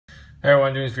Hey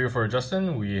everyone, doing this video for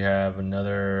Justin. We have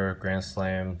another Grand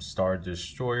Slam Star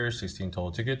Destroyer, 16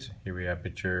 total tickets. Here we have a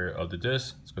picture of the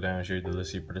disc. Let's go down and show you the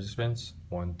list of participants,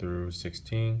 1 through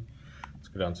 16. Let's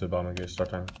go down to the bottom and get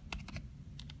start time.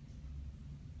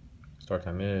 Start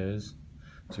time is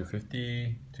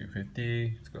 250,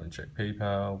 250. Let's go and check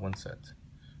PayPal, 1 cent.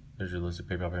 There's your list of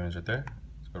PayPal payments right there.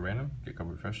 Let's go random, get a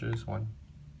couple refreshes, 1,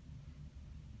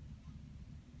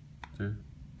 2,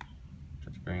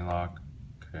 check the green lock.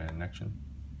 Connection,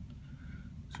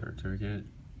 certificate,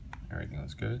 everything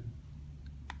looks good.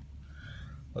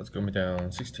 Let's go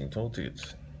down 16 total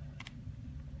tickets.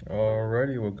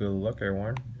 Alrighty, well, good luck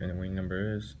everyone. And the winning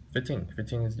number is 15.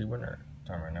 15 is the winner.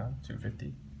 Time right now,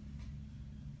 250.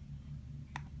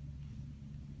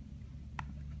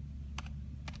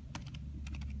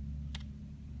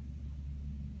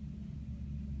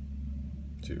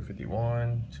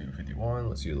 $251.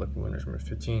 Let's see the lucky winners. Number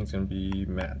 15 is gonna be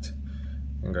Matt.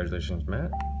 Congratulations, Matt.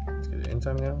 Let's get the end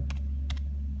time now.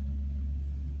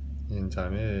 End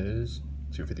time is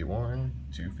 251.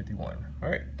 All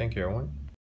right, thank you, everyone.